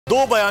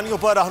दो बयानियों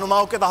पर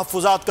रहनुमाओं के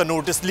तहफ़्फ़ुज़ात का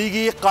नोटिस।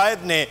 लीगी कायद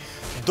ने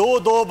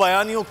दो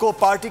बयानियों को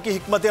पार्टी की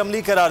हिकमत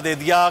अमली करार दे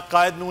दिया।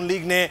 कायद नून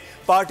लीग ने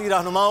पार्टी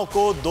रहनुमाओं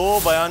को दो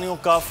बयानियों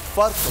का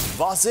फ़र्क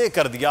वाज़े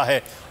कर दिया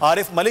है।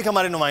 आरिफ मलिक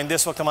हमारे नुमाइंदे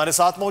इस वक्त हमारे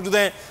साथ मौजूद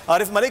हैं।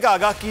 आरिफ मलिक,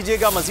 आगाह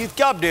कीजिएगा, मज़ीद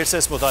क्या अपडेट्स है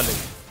इस मुतालिक?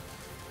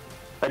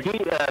 जी,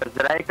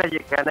 ज़राए का ये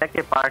कहना है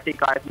कि पार्टी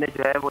कायद ने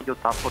जो है वो जो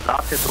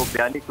तहफ़्फ़ुज़ात थे दो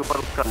बयानी के ऊपर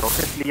उसका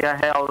नोटिस लिया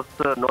है और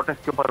उस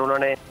नोटिस के ऊपर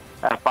उन्होंने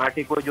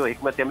पार्टी को जो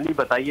हिकमत अमली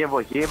बताई है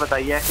वो ये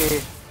बताई है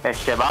कि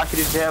शहबाज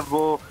शरीफ जो है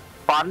वो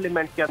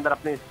पार्लियामेंट के अंदर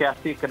अपने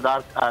सियासी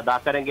किरदार अदा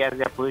करेंगे।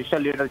 एज ए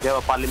अपोजिशन लीडर जो है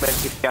वो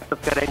पार्लियामेंट की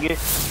सियासत करेंगे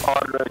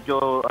और जो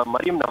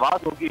मरीम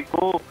नवाज होगी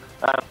वो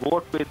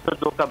वोट पे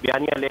दो का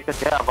बयानिया लेकर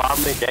जो है अवाम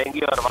में जाएंगी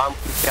और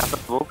अवाम की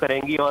सियासत वो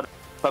करेंगी और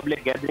पब्लिक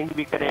गैदरिंग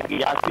भी करेंगी,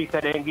 याद भी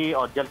करेंगी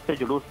और जल्द से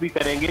जुलूस भी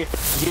करेंगे।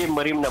 ये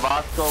मरीम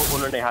नवाज को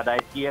उन्होंने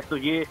हदायत की है। तो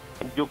ये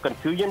जो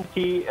कंफ्यूजन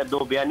थी दो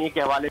बयानी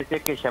के हवाले से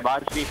कि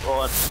शहबाज शरीफ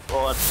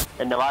और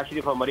नवाज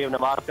शरीफ और मरीम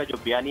नवाज का जो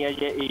बयानी है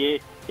ये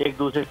एक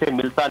दूसरे से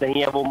मिलता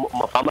नहीं है, वो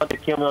मफामत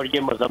रखे हुए और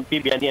ये मजम्ती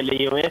बयानियाँ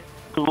लिए हुए हैं।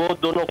 तो वो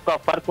दोनों का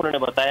फ़र्क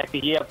उन्होंने बताया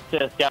कि ये अब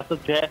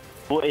सियासत जो है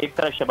वो एक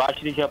तरफ शहबाज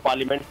शरीफ जो है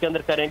पार्लियामेंट के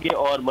अंदर करेंगे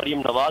और मरीम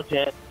नवाज जो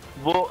है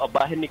वो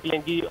बाहर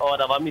निकलेंगी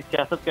और अवामी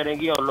सियासत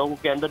करेंगी और लोगों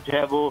के अंदर जो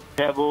है वो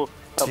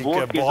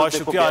वोट। बहुत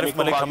शुक्रिया आरिफ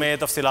मलिक, हमें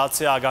तफसीलात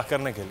से आगाह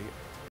करने के लिए।